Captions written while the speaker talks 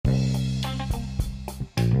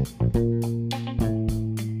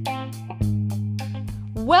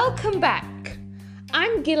Welcome back.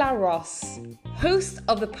 I'm Gila Ross, host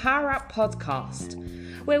of the Power Up podcast,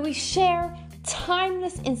 where we share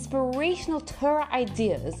timeless, inspirational Torah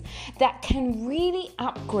ideas that can really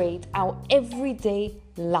upgrade our everyday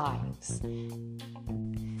lives.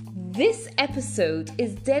 This episode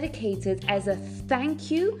is dedicated as a thank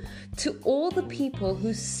you to all the people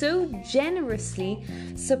who so generously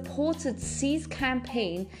supported C's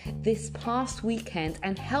campaign this past weekend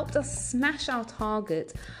and helped us smash our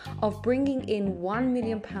target of bringing in £1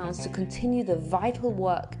 million to continue the vital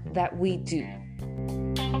work that we do.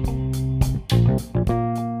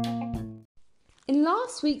 In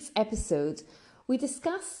last week's episode, we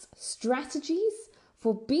discussed strategies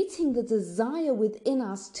for beating the desire within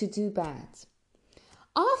us to do bad.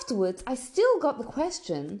 Afterwards, I still got the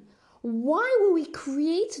question, why were we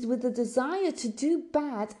created with the desire to do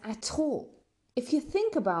bad at all? If you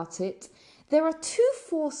think about it, there are two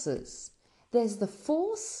forces. There's the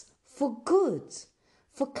force for good,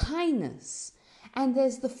 for kindness, and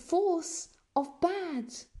there's the force of bad.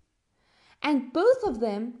 And both of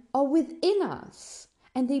them are within us,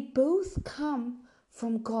 and they both come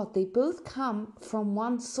from God. They both come from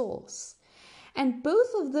one source. And both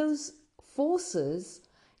of those forces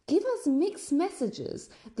give us mixed messages.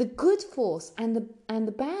 The good force and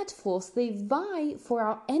the bad force, they vie for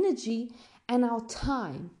our energy and our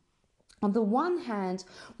time. On the one hand,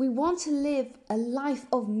 we want to live a life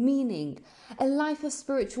of meaning, a life of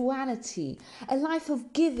spirituality, a life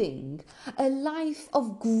of giving, a life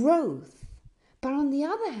of growth. But on the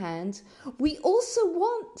other hand, we also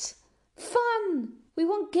want fun. We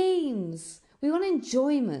want games. We want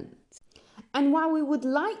enjoyment. And while we would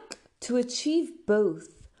like to achieve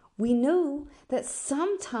both, we know that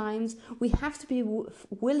sometimes we have to be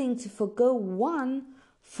willing to forgo one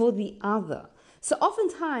for the other. So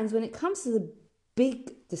oftentimes when it comes to the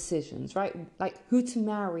big decisions, right, like who to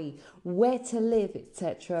marry, where to live,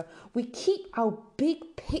 etc., we keep our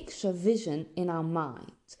big picture vision in our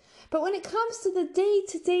mind. But when it comes to the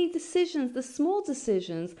day-to-day decisions, the small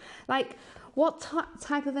decisions, like what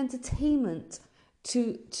type of entertainment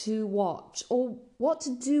to watch or what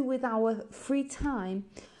to do with our free time,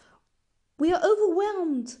 we are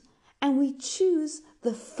overwhelmed and we choose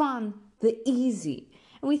the fun, the easy.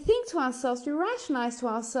 And we think to ourselves, we rationalize to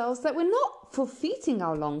ourselves that we're not fulfilling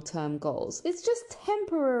our long-term goals. It's just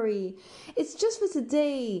temporary. It's just for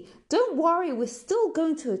today. Don't worry, we're still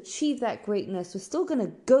going to achieve that greatness. We're still going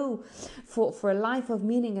to go for a life of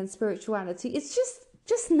meaning and spirituality. It's just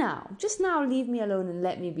now, leave me alone and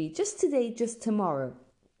let me be. Just today, just tomorrow.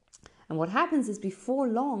 And what happens is before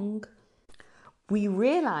long, we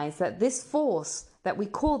realize that this force that we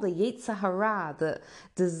call the Yetzer Hara, the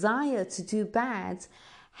desire to do bad,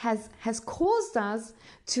 has caused us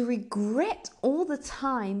to regret all the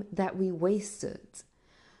time that we wasted.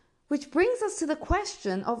 Which brings us to the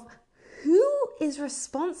question of who is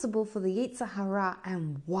responsible for the Yetzer Hara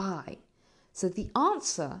and why? So the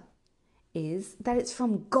answer is that it's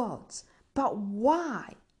from God. But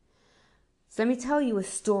why? So let me tell you a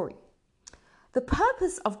story. The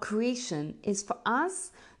purpose of creation is for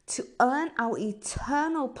us to earn our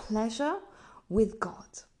eternal pleasure with God.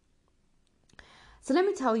 So let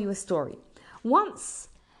me tell you a story. Once,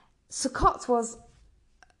 Sukkot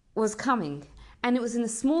was coming, and it was in a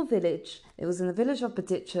small village. It was in the village of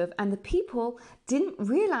Berditchev, and the people didn't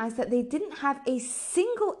realize that they didn't have a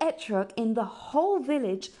single etrog in the whole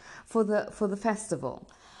village for the festival.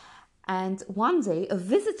 And one day, a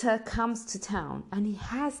visitor comes to town, and he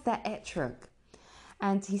has that etrog.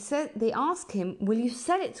 And they ask him, will you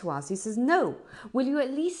sell it to us? He says, no. Will you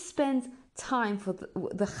at least spend time for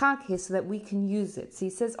the Chag here so that we can use it? So he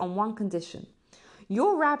says, on one condition.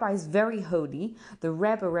 Your rabbi is very holy, the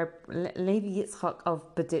Rebbe Levi Yitzchak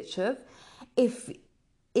of Berditchev.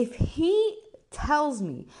 If he tells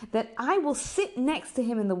me that I will sit next to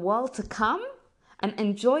him in the world to come and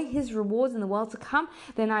enjoy his rewards in the world to come,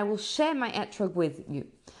 then I will share my etrog with you.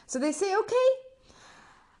 So they say, okay.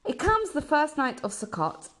 It comes the first night of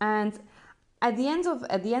Sukkot, and at the end of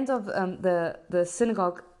the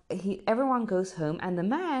synagogue, everyone goes home, and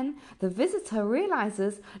the visitor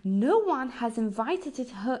realizes no one has invited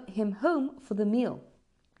him home for the meal.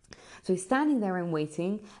 So he's standing there and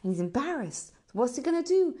waiting, and he's embarrassed. So what's he going to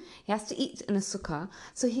do? He has to eat in a sukkah.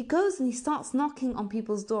 So he goes and he starts knocking on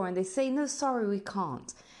people's door, and they say, no, sorry, we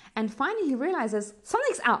can't. And finally he realizes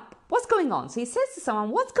something's up. What's going on? So he says to someone,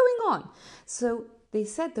 what's going on? So they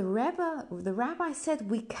said, the rabbi said,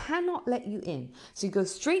 we cannot let you in. So he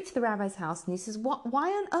goes straight to the rabbi's house and he says, why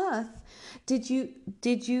on earth did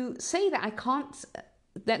you say that I can't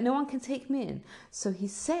that no one can take me in. So he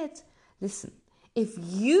said, listen, if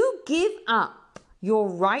you give up your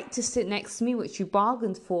right to sit next to me, which you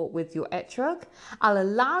bargained for with your etrog, I'll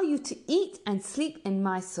allow you to eat and sleep in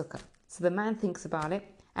my sukkah. So the man thinks about it,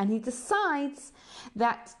 and he decides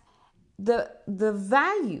that the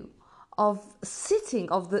value of sitting,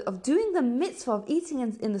 of doing the mitzvah of eating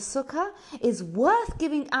in the sukkah is worth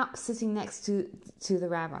giving up sitting next to the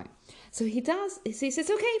rabbi. So he says,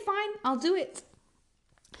 okay, fine, I'll do it.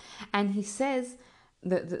 And he says,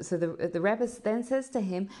 the Rebbe then says to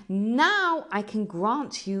him, now I can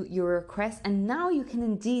grant you your request, and now you can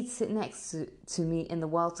indeed sit next to me in the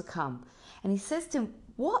world to come. And he says to him,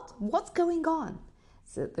 what's going on?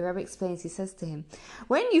 So the Rebbe explains, he says to him,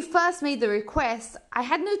 when you first made the request, I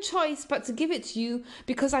had no choice but to give it to you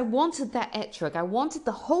because I wanted that etrog. I wanted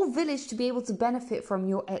the whole village to be able to benefit from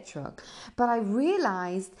your etrog. But I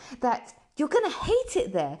realized that you're going to hate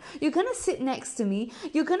it there. You're going to sit next to me.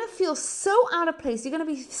 You're going to feel so out of place. You're going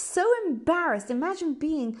to be so embarrassed. Imagine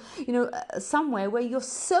being, somewhere where you're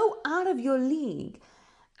so out of your league.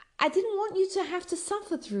 I didn't want you to have to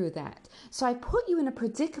suffer through that. So I put you in a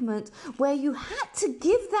predicament where you had to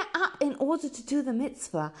give that up in order to do the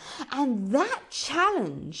mitzvah. And that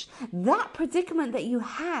challenge, that predicament that you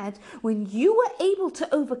had, when you were able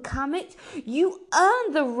to overcome it, you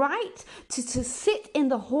earned the right to sit in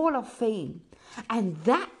the Hall of Fame. And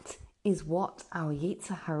that is what our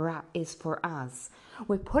Yetzer Hara is for us.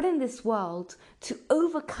 We're put in this world to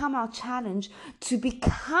overcome our challenge, to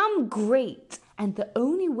become great. And the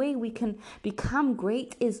only way we can become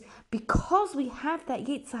great is because we have that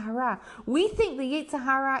Yetzer Hara. We think the Yetzer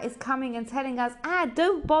Hara is coming and telling us,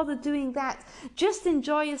 don't bother doing that. Just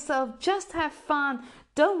enjoy yourself. Just have fun.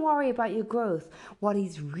 Don't worry about your growth. What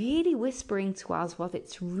he's really whispering to us,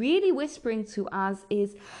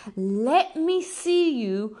 is, let me see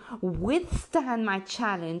you withstand my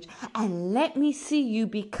challenge and let me see you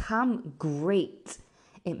become great.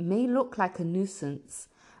 It may look like a nuisance,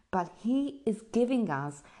 but he is giving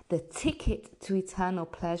us the ticket to eternal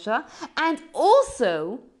pleasure, and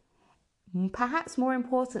also, perhaps more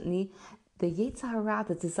importantly, the Yetzer Hara,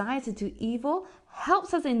 the desire to do evil,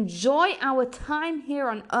 helps us enjoy our time here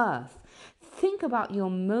on earth. Think about your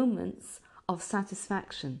moments of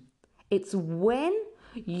satisfaction. It's when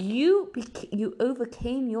you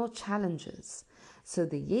overcame your challenges. So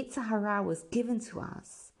the Yetzer Hara was given to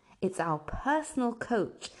us. It's our personal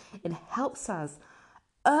coach. It helps us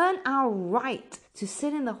earn our right to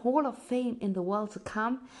sit in the Hall of Fame in the world to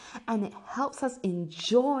come, and it helps us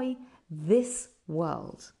enjoy this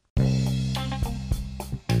world.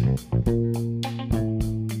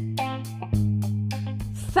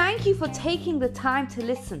 Thank you for taking the time to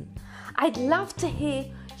listen. I'd love to hear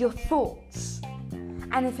your thoughts.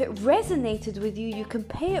 And if it resonated with you, you can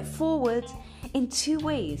pay it forward in two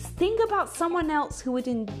ways. Think about someone else who would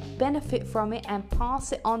benefit from it and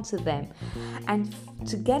pass it on to them. And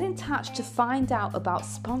to get in touch to find out about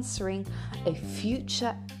sponsoring a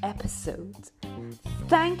future episode.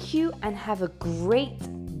 Thank you and have a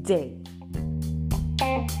great day.